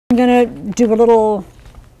going to do a little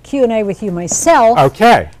Q&A with you myself.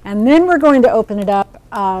 Okay. And then we're going to open it up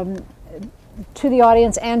to the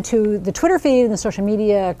audience and to the Twitter feed and the social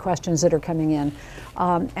media questions that are coming in.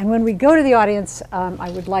 And when we go to the audience, I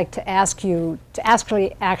would like to ask you to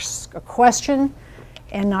actually ask a question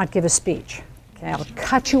and not give a speech. Okay, I'll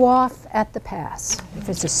cut you off at the pass if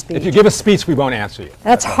it's a speech. If you give a speech, we won't answer you.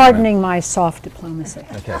 That's hardening my soft diplomacy.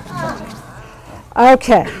 Okay.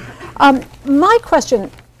 Okay. My question,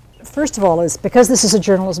 first of all, is because this is a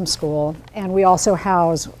journalism school and we also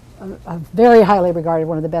house a very highly regarded,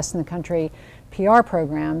 one of the best in the country, PR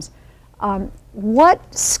programs,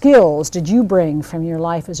 what skills did you bring from your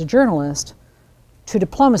life as a journalist to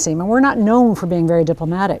diplomacy? I mean, we're not known for being very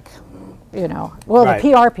diplomatic, you know. Well, right.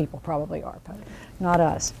 The PR people probably are, but not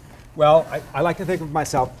us. Well, I like to think of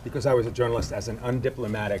myself, because I was a journalist, as an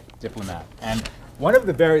undiplomatic diplomat. And one of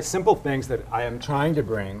the very simple things that I am trying to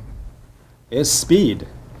bring is speed.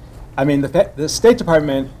 I mean, the State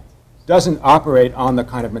Department doesn't operate on the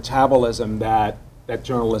kind of metabolism that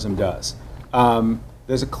journalism does.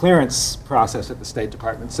 There's a clearance process at the State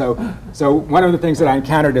Department. So one of the things that I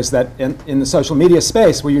encountered is that in the social media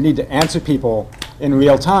space, where you need to answer people in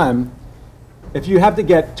real time, if you have to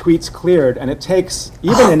get tweets cleared, and it takes,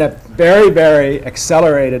 even in a very, very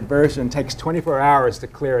accelerated version, takes 24 hours to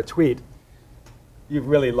clear a tweet, you've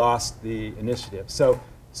really lost the initiative.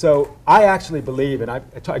 So I actually believe, and I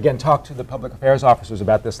again talked to the public affairs officers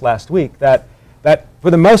about this last week, that for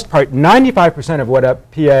the most part, 95% of what a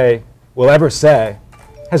PA will ever say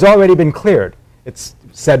has already been cleared. It's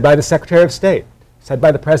said by the Secretary of State, said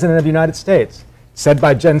by the President of the United States, said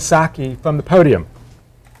by Jen Psaki from the podium.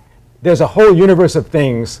 There's a whole universe of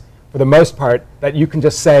things, for the most part, that you can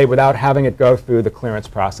just say without having it go through the clearance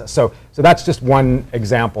process. So that's just one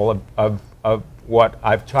example of what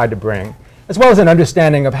I've tried to bring, as well as an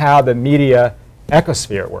understanding of how the media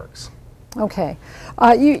ecosphere works. Okay.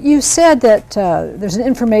 You said that there's an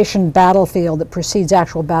information battlefield that precedes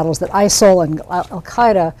actual battles, that ISIL and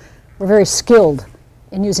Al-Qaeda were very skilled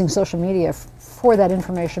in using social media for that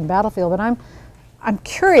information battlefield. And I'm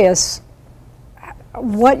curious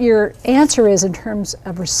what your answer is in terms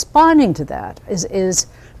of responding to that. Is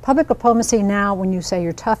public diplomacy now, when you say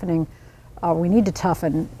you're toughening, we need to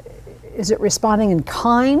toughen, is it responding in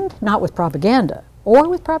kind, not with propaganda, or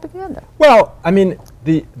with propaganda? Well, I mean,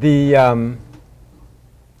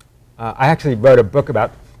 I actually wrote a book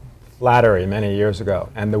about flattery many years ago,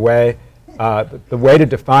 and the way to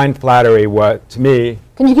define flattery was, to me...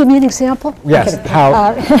 Can you give me an example? Yes.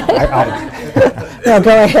 No,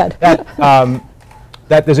 go ahead.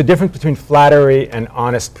 That there's a difference between flattery and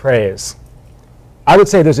honest praise. I would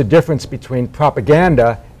say there's a difference between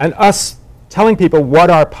propaganda and us telling people what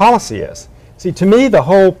our policy is. See, to me, the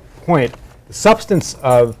whole point, the substance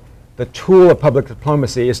of the tool of public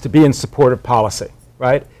diplomacy is to be in support of policy,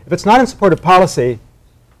 right? If it's not in support of policy,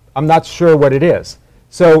 I'm not sure what it is.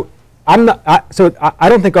 So I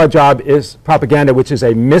don't think our job is propaganda, which is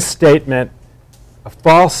a misstatement, a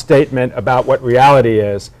false statement about what reality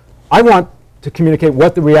is. I want to communicate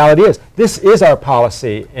what the reality is. This is our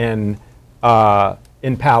policy in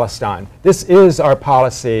Palestine. This is our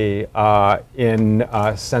policy in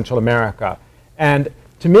Central America. And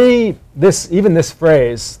to me, even this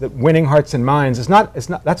phrase, that winning hearts and minds,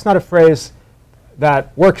 that's not a phrase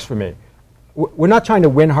that works for me. We're not trying to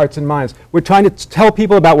win hearts and minds. We're trying to tell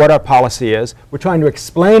people about what our policy is. We're trying to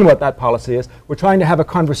explain what that policy is. We're trying to have a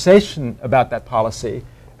conversation about that policy.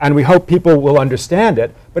 And we hope people will understand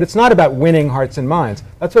it. But it's not about winning hearts and minds.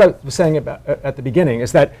 That's what I was saying about, at the beginning,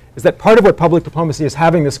 is that part of what public diplomacy is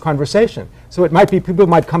having this conversation. So it might be, people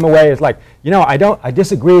might come away as like, you know, I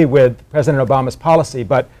disagree with President Obama's policy,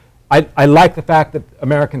 but I like the fact that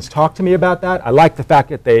Americans talk to me about that. I like the fact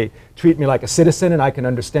that they treat me like a citizen and I can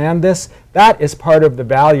understand this. That is part of the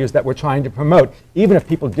values that we're trying to promote, even if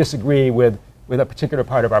people disagree with a particular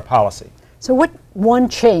part of our policy. So what one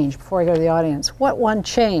change, before I go to the audience, what one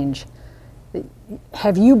change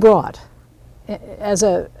have you brought as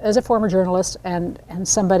a former journalist and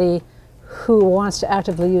somebody who wants to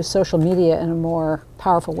actively use social media in a more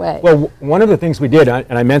powerful way? Well, one of the things we did,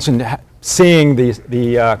 and I mentioned seeing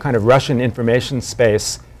the kind of Russian information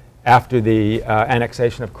space after the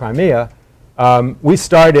annexation of Crimea, we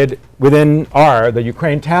started within the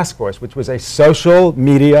Ukraine Task Force, which was a social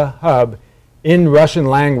media hub in Russian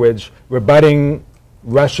language, rebutting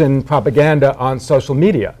Russian propaganda on social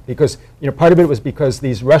media. Because, you know, part of it was because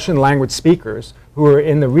these Russian language speakers who were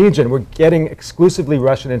in the region were getting exclusively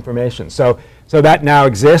Russian information. So that now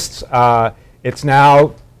exists. It's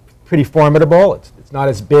now pretty formidable. It's not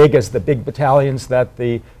as big as the big battalions that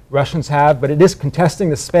the Russians have, but it is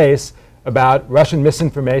contesting the space about Russian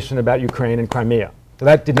misinformation about Ukraine and Crimea. So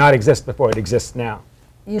that did not exist before. It exists now.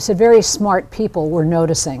 You said very smart people were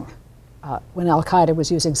noticing when Al-Qaeda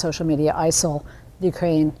was using social media, ISIL,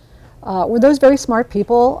 Ukraine. Were those very smart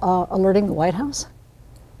people alerting the White House?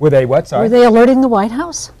 Were they what? Sorry. Were they alerting the White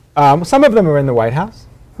House? Some of them are in the White House.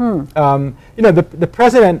 You know, the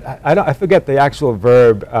president, I forget the actual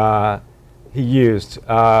verb he used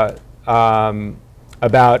about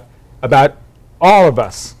all of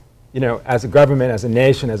us, you know, as a government, as a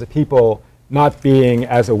nation, as a people, not being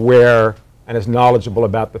as aware and as knowledgeable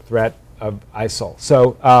about the threat of ISIL.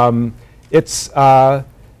 So it's a,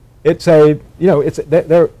 you know,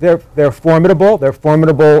 they're formidable. They're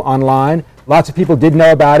formidable online. Lots of people did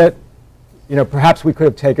know about it. You know, perhaps we could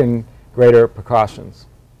have taken greater precautions.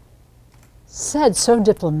 Said so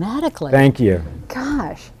diplomatically. Thank you.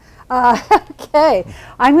 Gosh. Okay,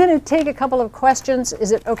 I'm going to take a couple of questions.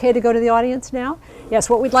 Is it okay to go to the audience now? Yes,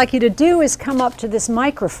 what we'd like you to do is come up to this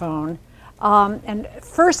microphone. And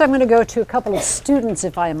first I'm going to go to a couple of students,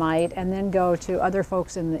 if I might, and then go to other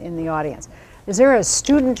folks in the audience. Is there a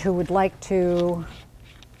student who would like to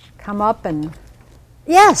come up and...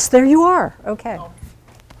 Yes, there you are. Okay.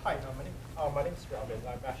 Hi, my name is Robin.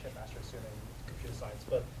 I'm actually a master's student in computer science.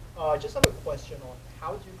 But I just have a question on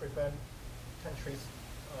how do you prevent countries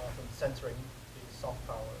from censoring the soft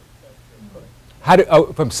power that you're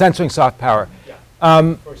putting? From censoring soft power? Yeah.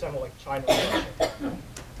 For example, like China or Russia.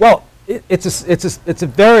 Well, it's a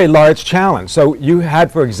very large challenge. So you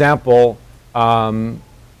had, for example, last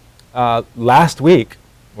week,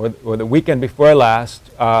 or the weekend before last,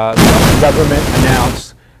 the Russian government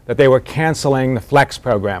announced that they were canceling the FLEX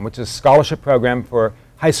program, which is a scholarship program for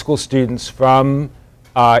high school students from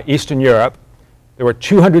Eastern Europe. There were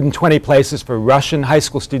 220 places for Russian high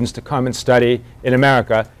school students to come and study in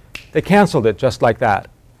America. They canceled it just like that.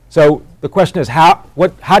 So the question is,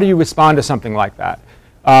 how do you respond to something like that?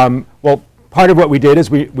 Well, part of what we did is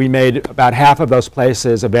we made about half of those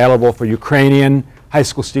places available for Ukrainian high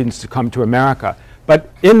school students to come to America. But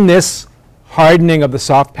in this hardening of the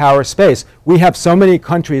soft power space, we have so many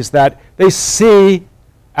countries that they see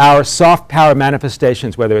our soft power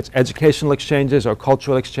manifestations, whether it's educational exchanges or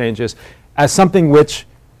cultural exchanges, as something which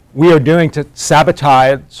we are doing to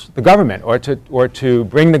sabotage the government or to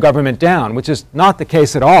bring the government down, which is not the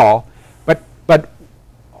case at all. But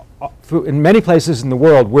in many places in the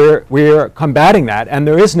world, we're combating that, and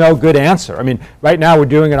there is no good answer. I mean, right now we're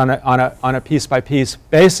doing it on a piece-by-piece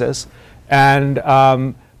basis, and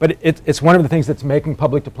but it's one of the things that's making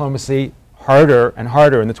public diplomacy harder and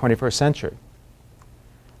harder in the 21st century.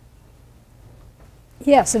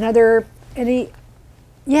 Yes,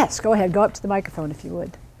 yes, go ahead. Go up to the microphone if you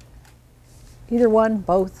would. Either one,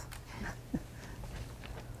 both.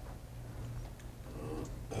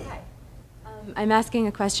 Hi. I'm asking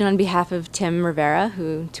a question on behalf of Tim Rivera,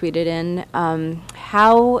 who tweeted in.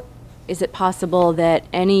 How is it possible that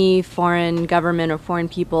any foreign government or foreign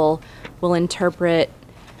people will interpret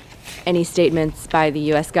any statements by the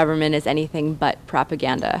U.S. government as anything but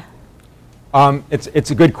propaganda?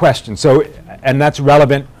 It's a good question. So, and that's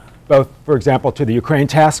relevant both, for example, to the Ukraine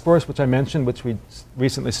task force, which I mentioned, which we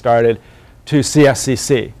recently started, to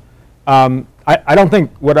CSCC. I don't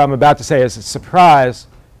think what I'm about to say is a surprise,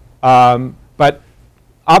 but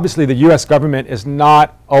obviously the U.S. government is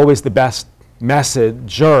not always the best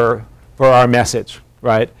messenger for our message,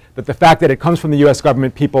 right? But the fact that it comes from the U.S.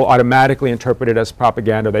 government, people automatically interpret it as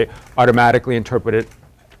propaganda. They automatically interpret it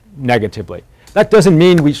negatively. That doesn't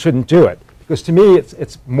mean we shouldn't do it, because to me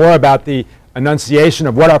it's more about the enunciation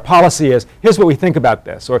of what our policy is. Here's what we think about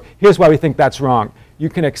this, or here's why we think that's wrong. You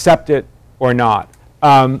can accept it or not.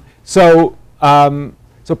 So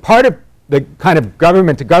part of the kind of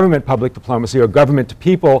government-to-government public diplomacy or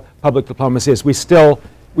government-to-people public diplomacy is we still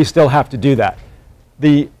have to do that.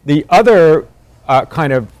 The other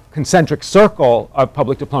kind of concentric circle of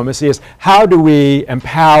public diplomacy is how do we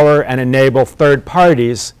empower and enable third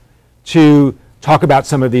parties to talk about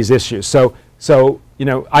some of these issues. So you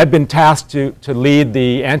know, I've been tasked to lead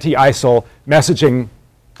the anti-ISIL messaging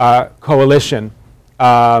coalition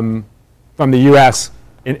from the U.S.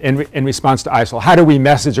 in response to ISIL. How do we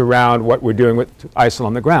message around what we're doing with ISIL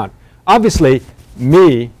on the ground? Obviously,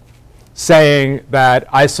 me saying that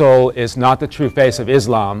ISIL is not the true face of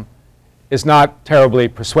Islam is not terribly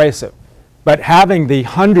persuasive. But having the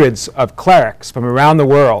hundreds of clerics from around the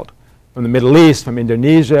world, from the Middle East, from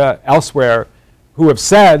Indonesia, elsewhere, who have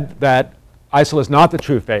said that ISIL is not the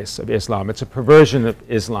true face of Islam, it's a perversion of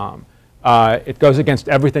Islam. It goes against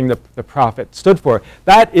everything the Prophet stood for.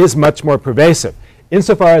 That is much more pervasive.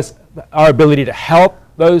 Insofar as our ability to help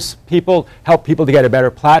those people, help people to get a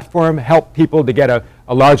better platform, help people to get a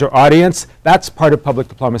a larger audience, that's part of public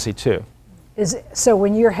diplomacy too. So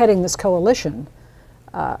when you're heading this coalition,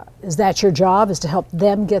 is that your job, is to help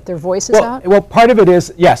them get their voices out? Well, part of it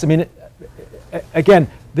is, yes. I mean, again,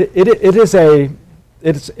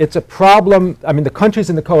 it's a problem. I mean, the countries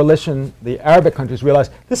in the coalition, the Arabic countries, realize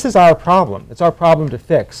this is our problem. It's our problem to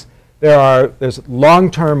fix. There's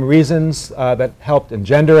long-term reasons that helped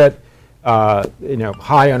engender it.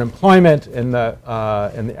 High unemployment in the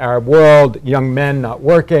Arab world, young men not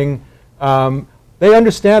working. They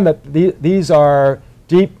understand that these are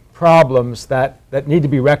deep problems that need to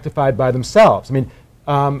be rectified by themselves. I mean,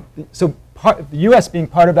 so the U.S. being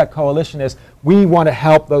part of that coalition is we want to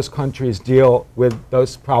help those countries deal with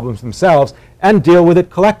those problems themselves and deal with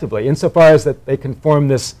it collectively. Insofar as that they can form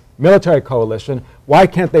this military coalition, why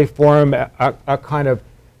can't they form a kind of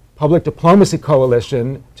public diplomacy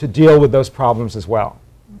coalition to deal with those problems as well?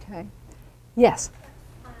 Okay. Yes.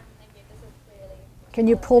 Thank you. This is clearly. Can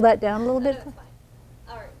you pull that down a little bit? No, it's fine.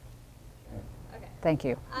 All right. Okay. Thank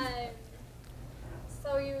you.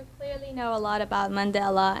 So you clearly know a lot about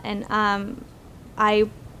Mandela, and I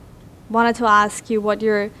wanted to ask you what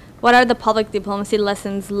are the public diplomacy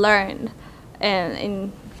lessons learned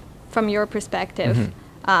from your perspective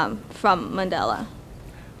from Mandela?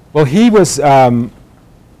 Well, he was, yes,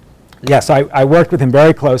 I worked with him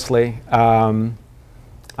very closely. I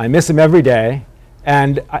miss him every day.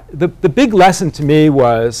 And the big lesson to me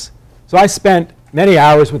was, so I spent many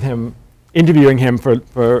hours with him interviewing him for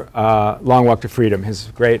Long Walk to Freedom,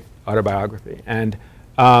 his great autobiography. And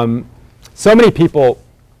so many people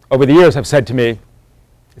over the years have said to me,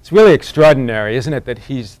 it's really extraordinary, isn't it, that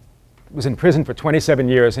he was in prison for 27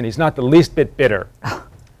 years and he's not the least bit bitter.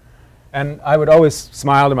 And I would always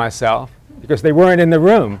smile to myself because they weren't in the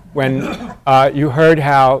room when you heard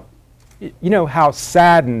how, how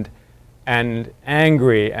saddened and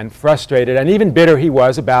angry and frustrated and even bitter he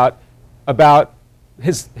was about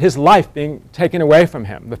his life being taken away from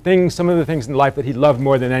him. Some of the things in life that he loved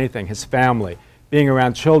more than anything, his family, being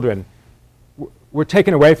around children, were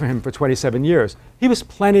taken away from him for 27 years. He was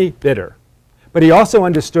plenty bitter. But he also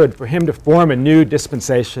understood for him to form a new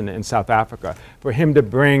dispensation in South Africa, for him to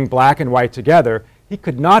bring black and white together, he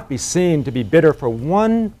could not be seen to be bitter for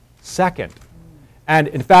 1 second. And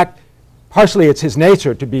in fact, partially it's his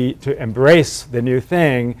nature to embrace the new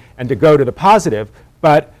thing and to go to the positive.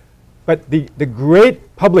 But the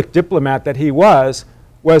great public diplomat that he was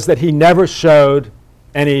that he never showed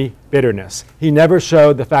any bitterness. He never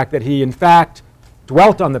showed the fact that he, in fact,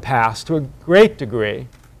 dwelt on the past to a great degree,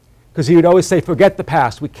 because he would always say, forget the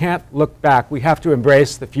past. We can't look back. We have to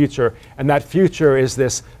embrace the future. And that future is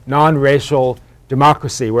this non-racial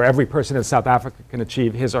democracy where every person in South Africa can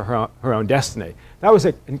achieve his or her own destiny. That was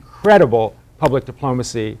an incredible public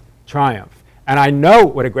diplomacy triumph. And I know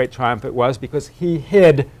what a great triumph it was because he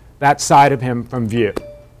hid that side of him from view.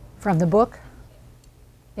 From the book?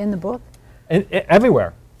 In the book?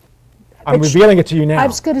 Everywhere. I'm revealing it to you now. I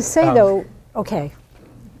was going to say, though, okay.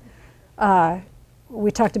 We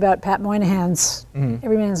talked about Pat Moynihan's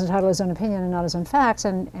every man is entitled to his own opinion and not his own facts,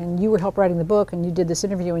 and you were help writing the book, and you did this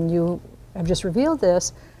interview, and you have just revealed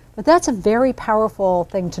this. But that's a very powerful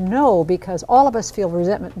thing to know, because all of us feel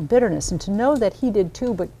resentment and bitterness, and to know that he did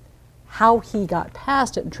too, but how he got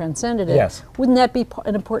past it and transcended it, yes. Wouldn't that be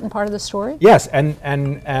an important part of the story? Yes, and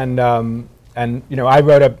I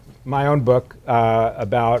wrote my own book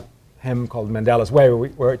about him called Mandela's Way,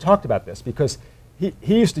 where we talked about this, because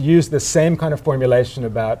he used to use the same kind of formulation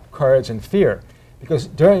about courage and fear. Because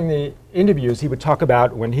during the interviews, he would talk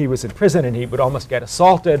about when he was in prison and he would almost get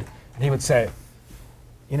assaulted, and he would say,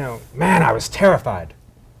 man, I was terrified.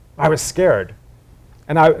 I was scared.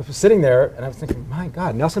 And I was sitting there, and I was thinking, my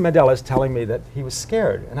God, Nelson Mandela is telling me that he was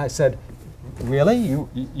scared. And I said, really?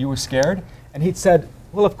 You were scared? And he'd said,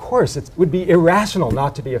 well, of course, it would be irrational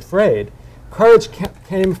not to be afraid. Courage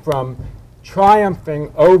came from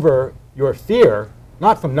triumphing over your fear,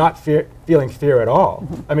 not from not feeling fear at all.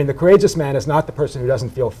 I mean, the courageous man is not the person who doesn't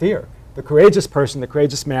feel fear. The courageous person, the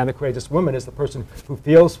courageous man, the courageous woman is the person who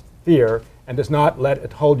feels fear and does not let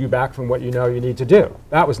it hold you back from what you know you need to do.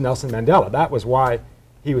 That was Nelson Mandela. That was why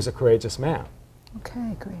he was a courageous man.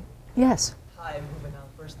 Okay, great. Yes? Hi, I'm moving on.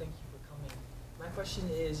 First, thank you for coming. My question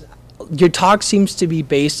is, your talk seems to be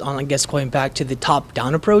based on, I guess, going back to the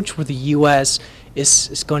top-down approach, where the U.S.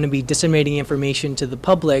 is going to be disseminating information to the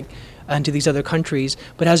public and to these other countries.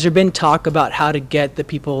 But has there been talk about how to get the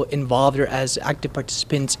people involved or as active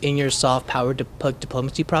participants in your soft power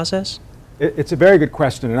diplomacy process? It's a very good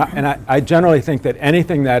question, and I generally think that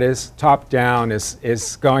anything that is top-down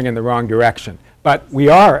is going in the wrong direction. But we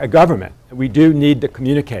are a government. We do need to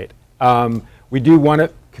communicate. We do want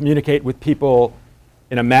to communicate with people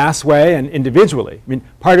in a mass way and individually. I mean,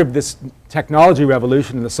 part of this technology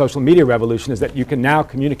revolution and the social media revolution is that you can now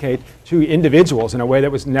communicate to individuals in a way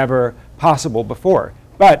that was never possible before.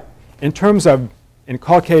 But in terms of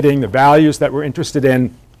inculcating the values that we're interested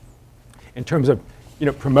in terms of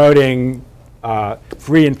promoting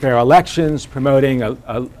free and fair elections, promoting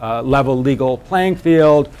a level legal playing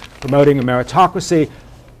field, promoting a meritocracy,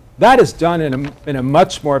 that is done in a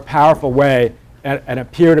much more powerful way at a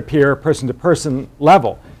peer-to-peer, person-to-person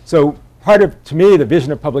level. So part of, to me, the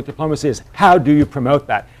vision of public diplomacy is how do you promote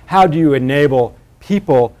that? How do you enable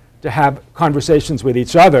people to have conversations with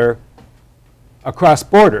each other across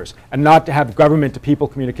borders and not to have government-to-people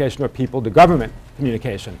communication or people-to-government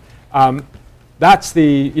communication? That's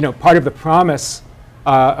the, part of the promise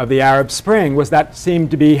of the Arab Spring was that seemed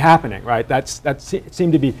to be happening, right? That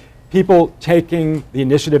seemed to be people taking the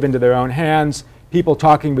initiative into their own hands, people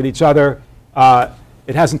talking with each other.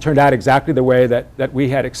 It hasn't turned out exactly the way that we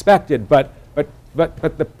had expected, but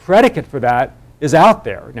the predicate for that is out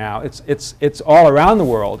there now. It's all around the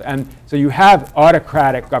world. And so you have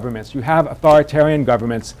autocratic governments, you have authoritarian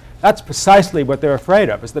governments. That's precisely what they're afraid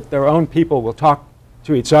of, is that their own people will talk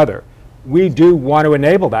to each other. We do want to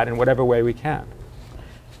enable that in whatever way we can.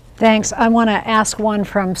 Thanks. I want to ask one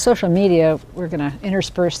from social media. We're going to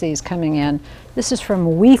intersperse these coming in. This is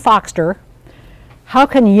from Wee Foxter. How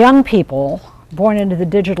can young people born into the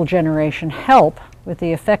digital generation help with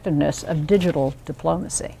the effectiveness of digital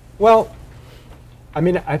diplomacy? Well, I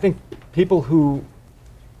mean, I think people who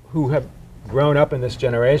have grown up in this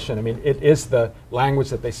generation, I mean, it is the language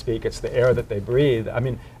that they speak, it's the air that they breathe. I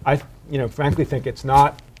mean, I frankly think it's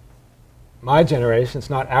not my generation, it's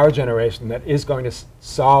not our generation that is going to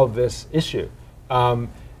solve this issue. And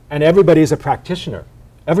everybody is a practitioner.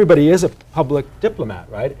 Everybody is a public diplomat,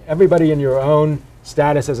 right? Everybody in your own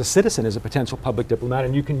status as a citizen is a potential public diplomat,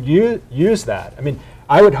 and you can use that. I mean,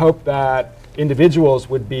 I would hope that individuals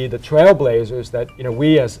would be the trailblazers that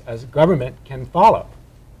we as government can follow.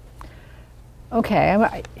 Okay,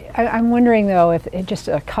 I'm wondering though, if just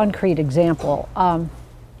a concrete example.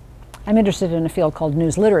 I'm interested in a field called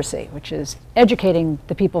news literacy, which is educating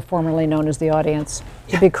the people formerly known as the audience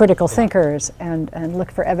to be critical thinkers and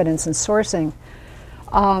look for evidence and sourcing.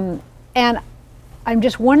 And I'm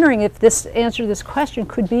just wondering if this answer to this question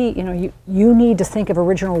could be, you need to think of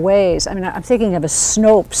original ways. I mean, I'm thinking of a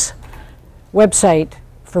Snopes website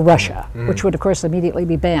for Russia, which would of course immediately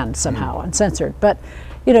be banned somehow and censored. But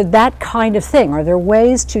that kind of thing. Are there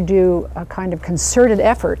ways to do a kind of concerted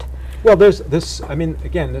effort? Well, there's I mean,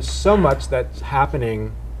 again, there's so much that's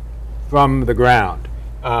happening from the ground.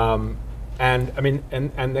 And I mean,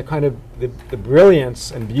 and the kind of the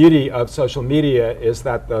brilliance and beauty of social media is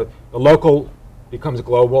that the local becomes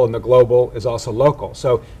global and the global is also local.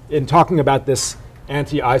 So in talking about this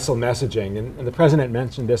anti-ISIL messaging, and the president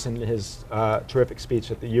mentioned this in his terrific speech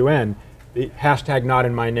at the UN, the hashtag not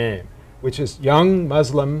in my name, which is young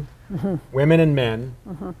Muslim women and men,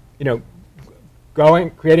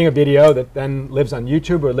 creating a video that then lives on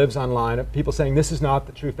YouTube or lives online of people saying this is not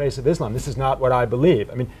the true face of Islam, this is not what I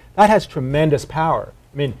believe. I mean, that has tremendous power.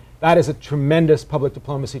 I mean, that is a tremendous public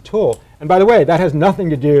diplomacy tool. And by the way, that has nothing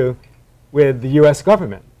to do with the US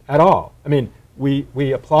government at all. I mean,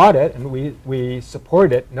 we applaud it and we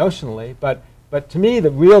support it notionally, but to me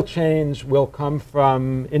the real change will come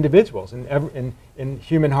from individuals in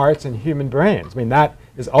human hearts and human brains. I mean, that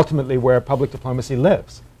is ultimately where public diplomacy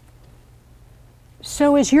lives.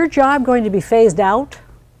 So is your job going to be phased out?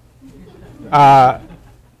 I'm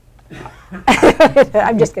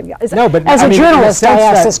just kidding. No, but as a journalist, I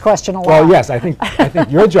ask this question a lot. Well, yes, I think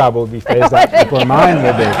your job will be phased out before mine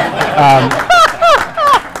will be.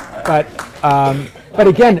 But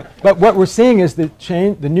again, what we're seeing is the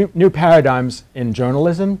change, the new paradigms in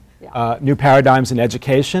journalism, new paradigms in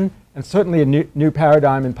education, and certainly a new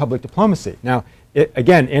paradigm in public diplomacy. Now,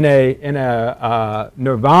 again, in a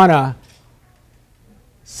nirvana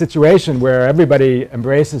situation where everybody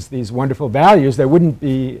embraces these wonderful values, there wouldn't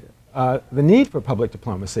be the need for public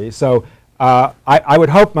diplomacy. So I would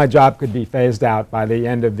hope my job could be phased out by the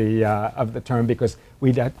end of the term because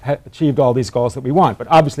we'd achieved all these goals that we want. But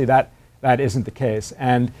obviously that isn't the case.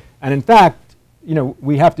 And in fact,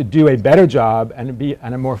 we have to do a better job and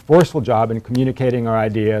a more forceful job in communicating our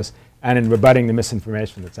ideas and in rebutting the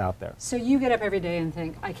misinformation that's out there. So you get up every day and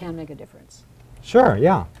think, I can make a difference. Sure,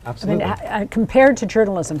 yeah, absolutely. I mean, compared to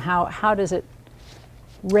journalism, how does it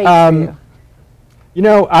rate for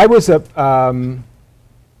you? I was an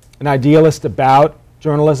idealist about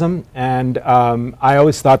journalism, and I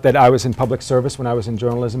always thought that I was in public service when I was in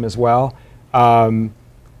journalism as well.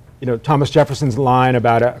 Thomas Jefferson's line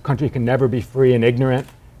about a country can never be free and ignorant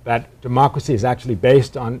that democracy is actually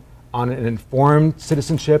based on an informed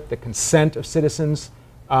citizenship, the consent of citizens.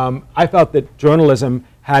 I felt that journalism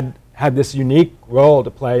had this unique role to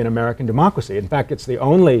play in American democracy. In fact, it's the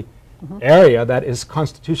only area that is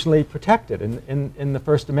constitutionally protected in the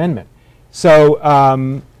First Amendment. So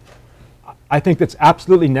I think that's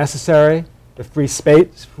absolutely necessary. The free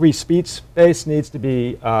speech space needs to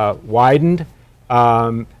be widened.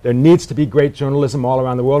 There needs to be great journalism all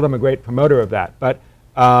around the world. I'm a great promoter of that. But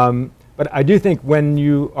I do think when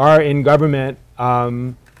you are in government,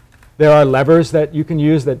 there are levers that you can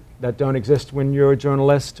use that don't exist when you're a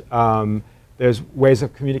journalist. There's ways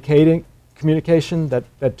of communication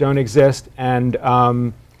that don't exist. And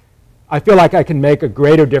I feel like I can make a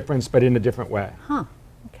greater difference, but in a different way. Huh.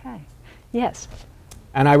 Okay. Yes.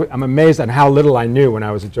 And I'm amazed at how little I knew when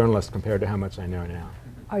I was a journalist compared to how much I know now.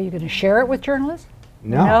 Are you going to share it with journalists?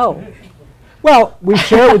 No. No. Well, we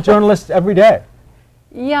share it with journalists every day.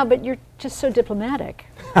 Yeah, but you're just so diplomatic.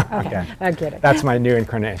 Okay. I'm kidding. That's my new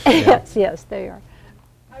incarnation. Yeah. Yes, yes, there you are.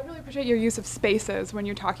 I really appreciate your use of spaces when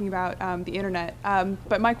you're talking about the internet.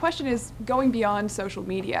 But my question is, going beyond social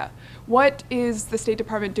media, what is the State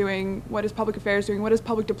Department doing? What is public affairs doing? What does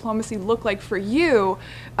public diplomacy look like for you,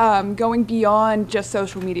 going beyond just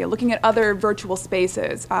social media, looking at other virtual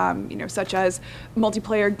spaces, such as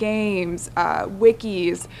multiplayer games,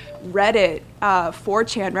 wikis, Reddit,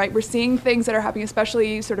 4chan, right? We're seeing things that are happening,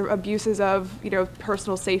 especially sort of abuses of,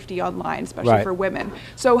 personal safety online, especially for women.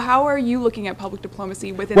 So how are you looking at public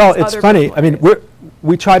diplomacy within Well, these it's other funny. virtual I mean, areas?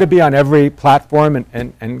 we try to be on every platform,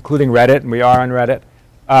 and including Reddit, and we are on Reddit.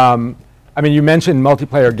 I mean, you mentioned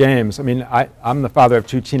multiplayer games. I mean, I'm the father of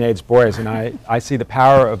 2 teenage boys, and I see the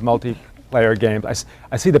power of multiplayer games.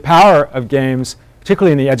 I see the power of games,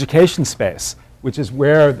 particularly in the education space, which is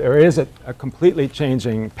where there is a completely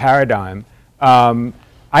changing paradigm.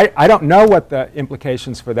 I don't know what the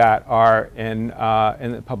implications for that are in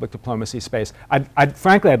the public diplomacy space.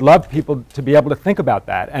 Frankly, I'd love people to be able to think about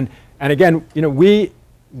that. And again, we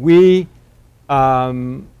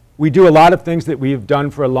do a lot of things that we've done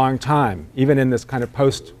for a long time, even in this kind of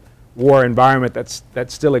post-war environment that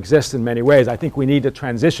still exists in many ways. I think we need to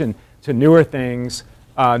transition to newer things,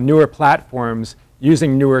 newer platforms,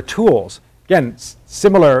 using newer tools. Again,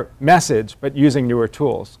 similar message, but using newer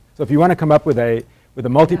tools. So if you want to come up with a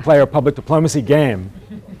multiplayer public diplomacy game,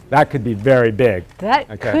 that could be very big.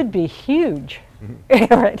 That could be huge.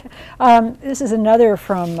 Right. This is another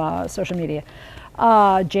from social media.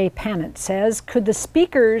 Jay Pannant says, could the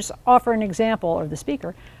speakers offer an example, or the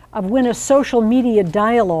speaker, of when a social media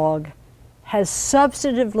dialogue has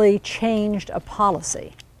substantively changed a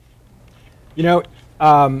policy?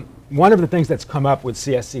 One of the things that's come up with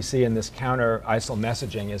CSCC and this counter-ISIL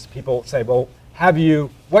messaging is people say, well,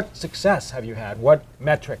 what success have you had? What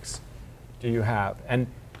metrics do you have? And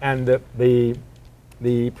the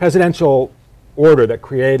presidential order that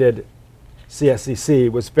created CSCC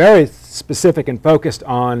was very specific and focused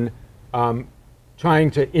on trying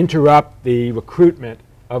to interrupt the recruitment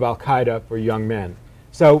of al-Qaeda for young men.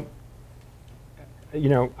 So,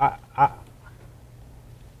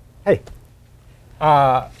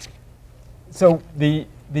 so the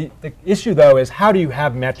issue, though, is how do you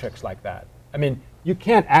have metrics like that? I mean, you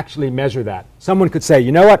can't actually measure that. Someone could say,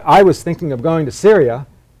 you know what, I was thinking of going to Syria,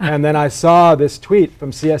 and then I saw this tweet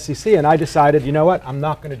from CSCC, and I decided, you know what, I'm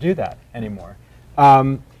not going to do that anymore.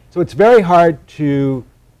 So it's very hard to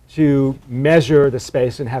measure the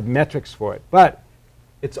space and have metrics for it. But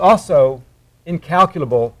it's also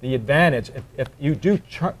incalculable, the advantage, if you do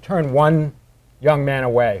turn one young man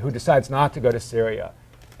away who decides not to go to Syria,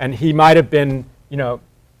 and he might have been,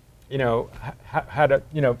 had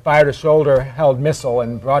fired a shoulder-held missile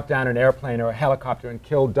and brought down an airplane or a helicopter and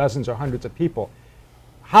killed dozens or hundreds of people.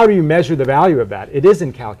 How do you measure the value of that? It is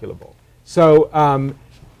incalculable. So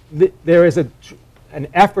there is an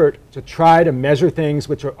effort to try to measure things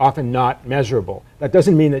which are often not measurable. That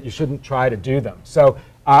doesn't mean that you shouldn't try to do them. So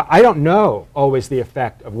I don't know always the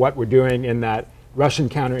effect of what we're doing in that Russian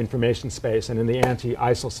counterinformation space and in the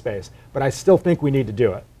anti-ISIL space, but I still think we need to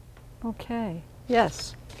do it. Okay.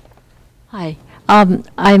 Yes. Hi,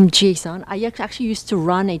 I'm Jason. I actually used to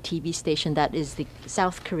run a TV station that is the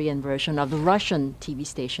South Korean version of the Russian TV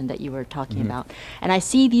station that you were talking about. And I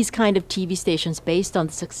see these kind of TV stations based on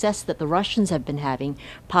the success that the Russians have been having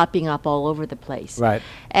popping up all over the place. Right.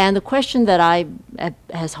 And the question that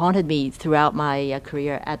has haunted me throughout my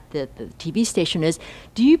career at the TV station is,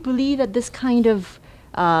 do you believe that this kind of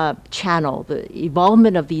channel, the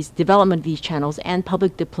development of these channels and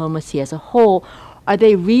public diplomacy as a whole, are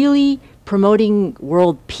they really promoting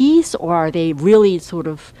world peace, or are they really sort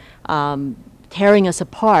of tearing us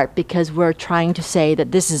apart because we're trying to say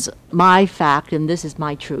that this is my fact and this is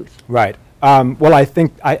my truth. Right. Well, I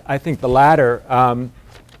think the latter.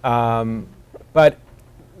 But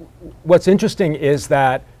what's interesting is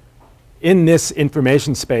that in this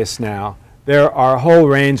information space now, there are a whole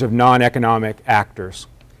range of non-economic actors.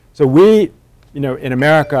 So we, in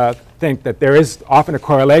America, think that there is often a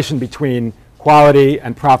correlation between quality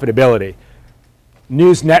and profitability.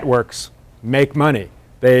 News networks make money.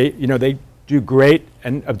 They do great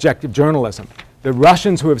and objective journalism. The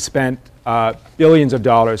Russians who have spent billions of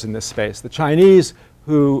dollars in this space, the Chinese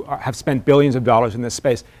who have spent billions of dollars in this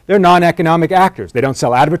space, they're non-economic actors. They don't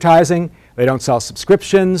sell advertising. They don't sell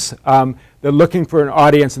subscriptions. They're looking for an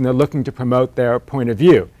audience and they're looking to promote their point of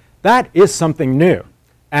view. That is something new.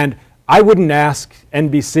 And I wouldn't ask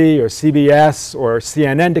NBC or CBS or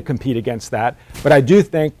CNN to compete against that, but I do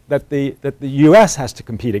think that the US has to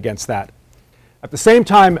compete against that. At the same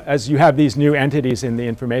time as you have these new entities in the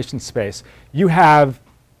information space, you have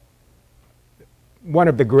one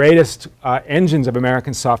of the greatest engines of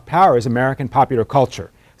American soft power is American popular culture.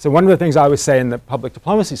 So one of the things I always say in the public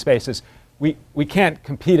diplomacy space is we can't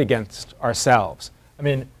compete against ourselves. I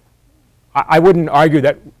mean, I wouldn't argue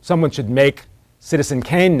that someone should make Citizen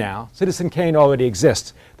Kane now. Citizen Kane already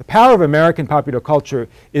exists. The power of American popular culture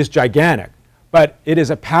is gigantic, but it is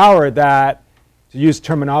a power that, to use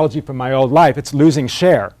terminology from my old life, it's losing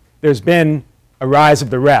share. There's been a rise of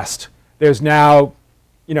the rest. There's now,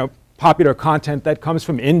 popular content that comes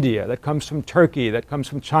from India, that comes from Turkey, that comes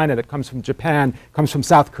from China, that comes from Japan, comes from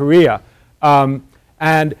South Korea.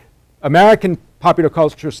 And American popular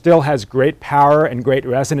culture still has great power and great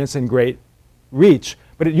resonance and great reach,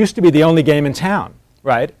 but it used to be the only game in town,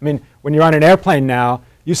 right? I mean, when you're on an airplane now,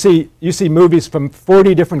 you see movies from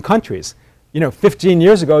 40 different countries. 15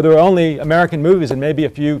 years ago, there were only American movies and maybe a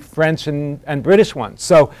few French and British ones.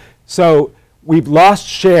 So we've lost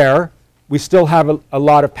share. We still have a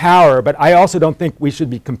lot of power, but I also don't think we should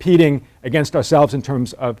be competing against ourselves in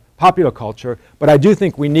terms of popular culture. But I do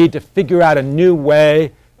think we need to figure out a new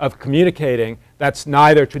way of communicating that's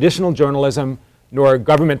neither traditional journalism nor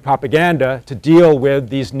government propaganda to deal with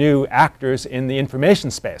these new actors in the information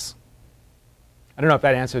space. I don't know if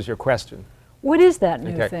that answers your question. What is that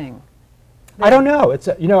new thing? I don't know. It's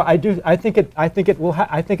I think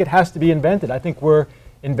it has to be invented. I think we're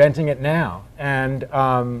inventing it now. And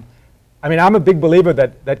I mean, I'm a big believer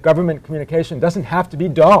that government communication doesn't have to be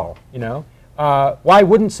dull. Why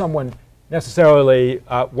wouldn't someone necessarily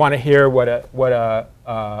want to hear what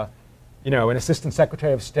an assistant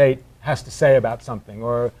secretary of state has to say about something,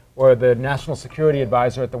 or the national security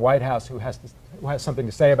advisor at the White House who has something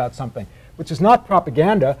to say about something, which is not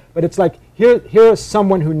propaganda, but it's like here is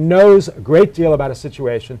someone who knows a great deal about a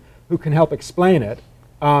situation who can help explain it.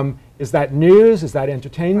 Is that news? Is that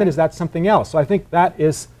entertainment? Is that something else? So I think that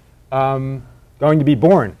is going to be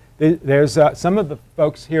born. There's some of the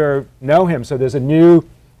folks here know him, so there's a new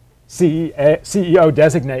CEO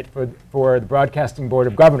designate for the Broadcasting Board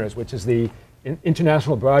of Governors, which is the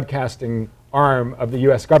international broadcasting arm of the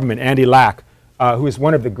US government, Andy Lack, who is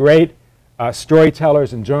one of the great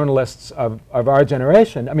storytellers and journalists of our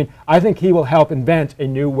generation. I mean, I think he will help invent a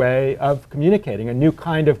new way of communicating, a new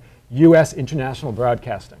kind of US international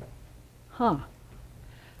broadcasting. Huh.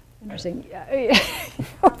 Interesting.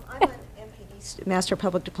 I'm an MPD, Master of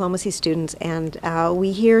Public Diplomacy student, and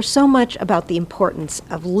we hear so much about the importance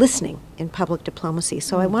of listening in public diplomacy.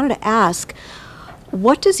 So I wanted to ask,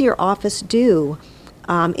 what does your office do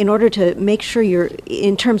in order to make sure you're,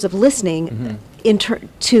 in terms of listening,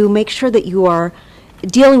 to make sure that you are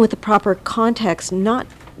dealing with the proper context, not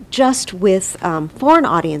just with foreign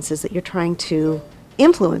audiences that you're trying to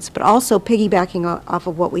influence, but also piggybacking off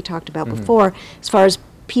of what we talked about before, as far as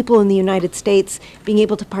people in the United States being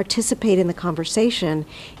able to participate in the conversation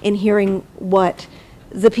and hearing what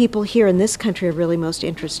the people here in this country are really most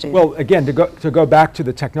interested in. Well, again, to go back to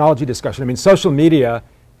the technology discussion, I mean, social media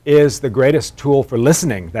is the greatest tool for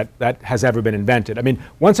listening that has ever been invented. I mean,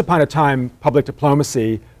 once upon a time, public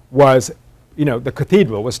diplomacy was, the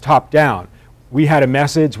cathedral was top down. We had a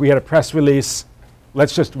message, we had a press release,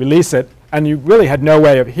 let's just release it, and you really had no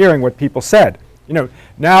way of hearing what people said.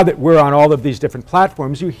 Now that we're on all of these different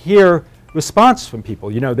platforms, you hear response from people.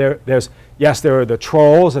 There are the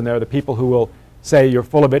trolls and there are the people who will say you're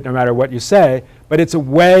full of it no matter what you say, but it's a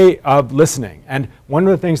way of listening. And one of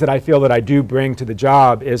the things that I feel that I do bring to the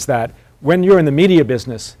job is that when you're in the media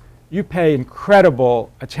business, you pay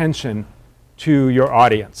incredible attention to your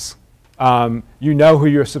audience. You know who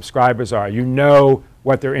your subscribers are. You know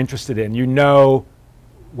what they're interested in. You know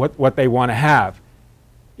what they want to have.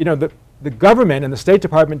 the government and the State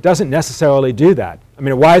Department doesn't necessarily do that. I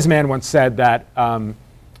mean, a wise man once said that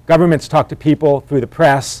governments talk to people through the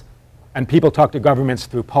press, and people talk to governments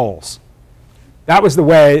through polls. That was the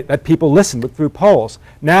way that people listened, through polls.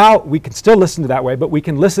 Now we can still listen to that way, but we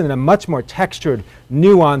can listen in a much more textured,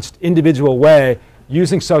 nuanced, individual way,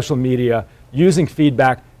 using social media, using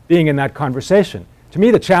feedback, being in that conversation. To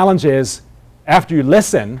me, the challenge is, after you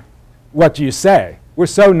listen, what do you say? We're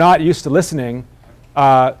so not used to listening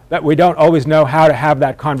that we don't always know how to have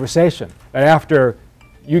that conversation. That after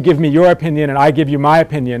you give me your opinion and I give you my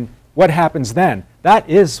opinion, what happens then? That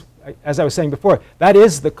is, as I was saying before, that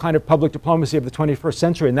is the kind of public diplomacy of the 21st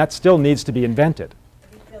century, and that still needs to be invented.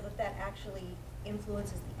 Do you feel that that actually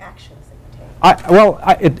influences the actions that you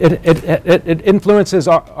take? It influences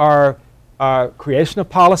our creation of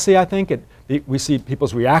policy, I think. We see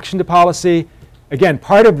people's reaction to policy. Again,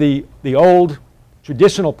 part of the old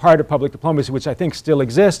traditional part of public diplomacy, which I think still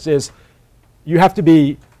exists, is you have to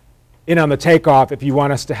be in on the takeoff if you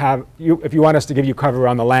want us to have if you want us to give you cover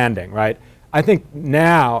on the landing, right? I think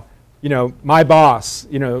now, my boss,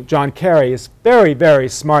 John Kerry, is very, very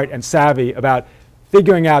smart and savvy about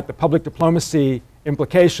figuring out the public diplomacy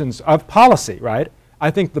implications of policy, right?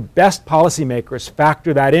 I think the best policymakers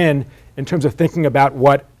factor that in terms of thinking about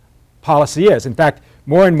what policy is. In fact,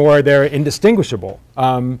 more and more they're indistinguishable.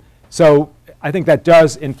 So I think that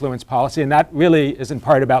does influence policy, and that really is in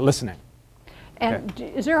part about listening. And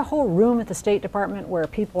is there a whole room at the State Department where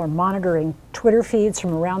people are monitoring Twitter feeds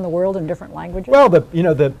from around the world in different languages? Well,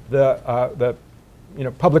 the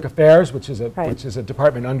public affairs, which is a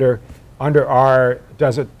department under our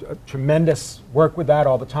does a tremendous work with that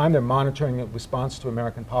all the time. They're monitoring the response to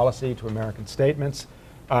American policy, to American statements.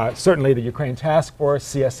 Certainly, the Ukraine Task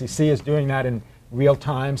Force, CSCC, is doing that in real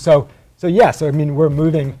time. So yes, I mean, we're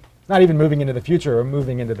moving. Not even moving into the future, we're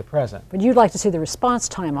moving into the present. But you'd like to see the response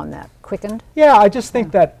time on that quickened? Yeah, I just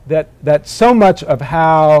think that so much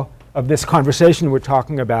of this conversation we're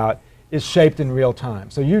talking about is shaped in real time.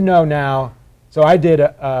 So now, so I did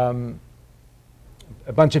a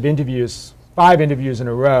bunch of interviews, 5 interviews in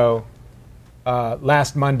a row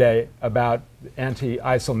last Monday about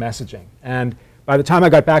anti-ISIL messaging. And by the time I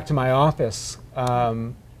got back to my office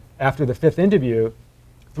after the 5th interview,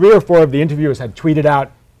 3 or 4 of the interviewers had tweeted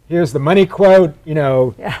out, here's the money quote,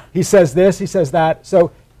 he says this, he says that.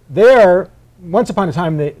 So there, once upon a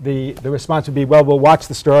time, the response would be, well, we'll watch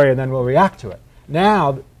the story and then we'll react to it.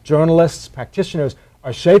 Now, journalists, practitioners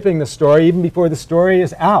are shaping the story even before the story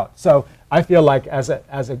is out. So I feel like as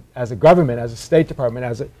a government, as a State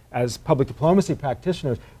Department, as public diplomacy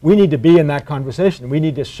practitioners, we need to be in that conversation. We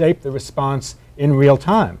need to shape the response in real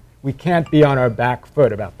time. We can't be on our back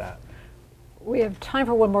foot about that. We have time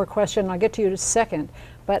for one more question. I'll get to you in a second.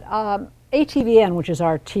 But ATVN, which is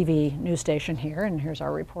our TV news station here, and here's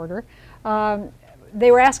our reporter,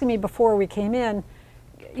 they were asking me before we came in,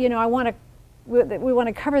 we want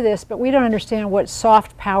to cover this, but we don't understand what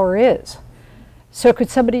soft power is. So could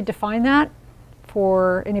somebody define that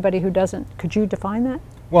for anybody who doesn't? Could you define that?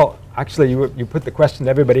 Well, actually, you put the question to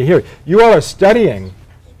everybody here. You all are studying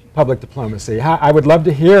public diplomacy. I would love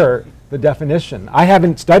to hear the definition. I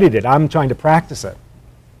haven't studied it. I'm trying to practice it.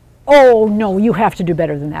 Oh, no, you have to do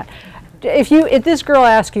better than that. If this girl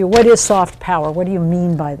asks you, what is soft power, what do you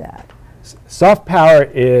mean by that? Soft power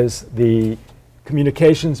is the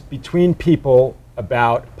communications between people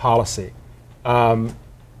about policy. And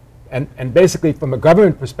basically, from a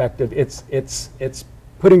government perspective, it's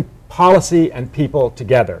putting policy and people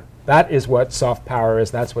together. That is what soft power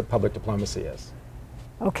is. That's what public diplomacy is.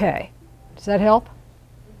 Okay. Does that help?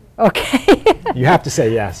 Okay. You have to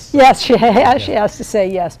say yes. Yes, she has to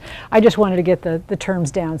say yes. I just wanted to get the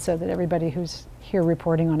terms down so that everybody who's here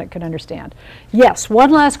reporting on it could understand. Yes,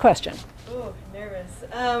 one last question. Oh, nervous.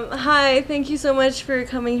 Hi, thank you so much for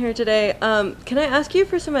coming here today. Can I ask you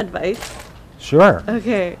for some advice? Sure.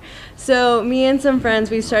 Okay. So me and some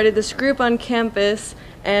friends, we started this group on campus,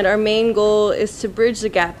 and our main goal is to bridge the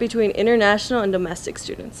gap between international and domestic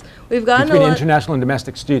students. We've gotten between international and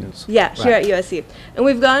domestic students. Yeah, right. Here at USC. And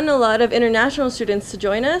we've gotten a lot of international students to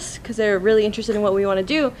join us because they're really interested in what we want to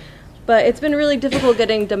do. But it's been really difficult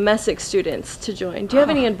getting domestic students to join. Do you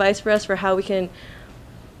have any advice for us for how we can,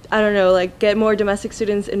 I don't know, like get more domestic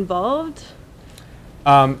students involved?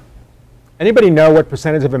 Anybody know what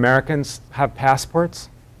percentage of Americans have passports?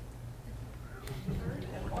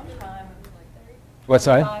 What's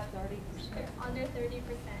that? Under 30%.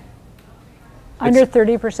 Under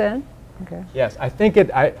 30%? Okay. Yes, I think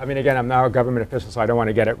I mean, again, I'm now a government official, so I don't want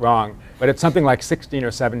to get it wrong, but it's something like 16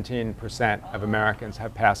 or 17% of Americans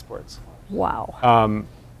have passports. Wow.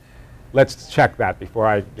 let's check that before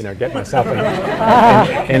I get myself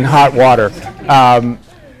in hot water.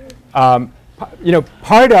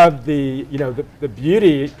 Part of the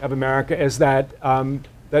beauty of America is that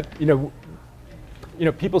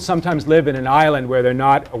people sometimes live in an island where they're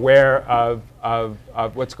not aware of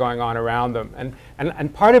what's going on around them,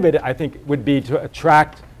 and part of it I think would be to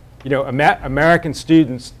attract American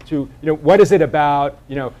students to what is it about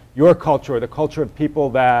your culture or the culture of people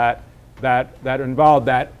that are involved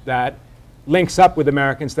that links up with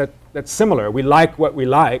Americans that's similar. We like what we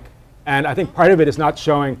like. And I think part of it is not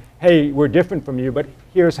showing, hey, we're different from you, but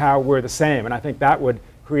here's how we're the same. And I think that would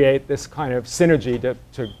create this kind of synergy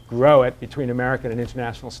to grow it between American and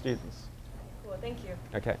international students. Cool, thank you.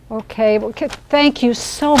 Okay. Okay, well, thank you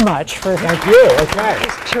so much for that. Thank you, okay.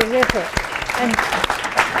 It's terrific. And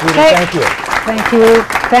Judy, thank you.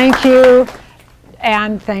 Thank you.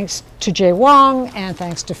 And thanks to Jay Wong, and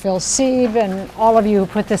thanks to Phil Sieve, and all of you who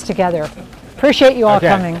put this together. Appreciate you all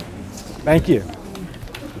coming. Thank you.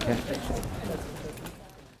 Okay.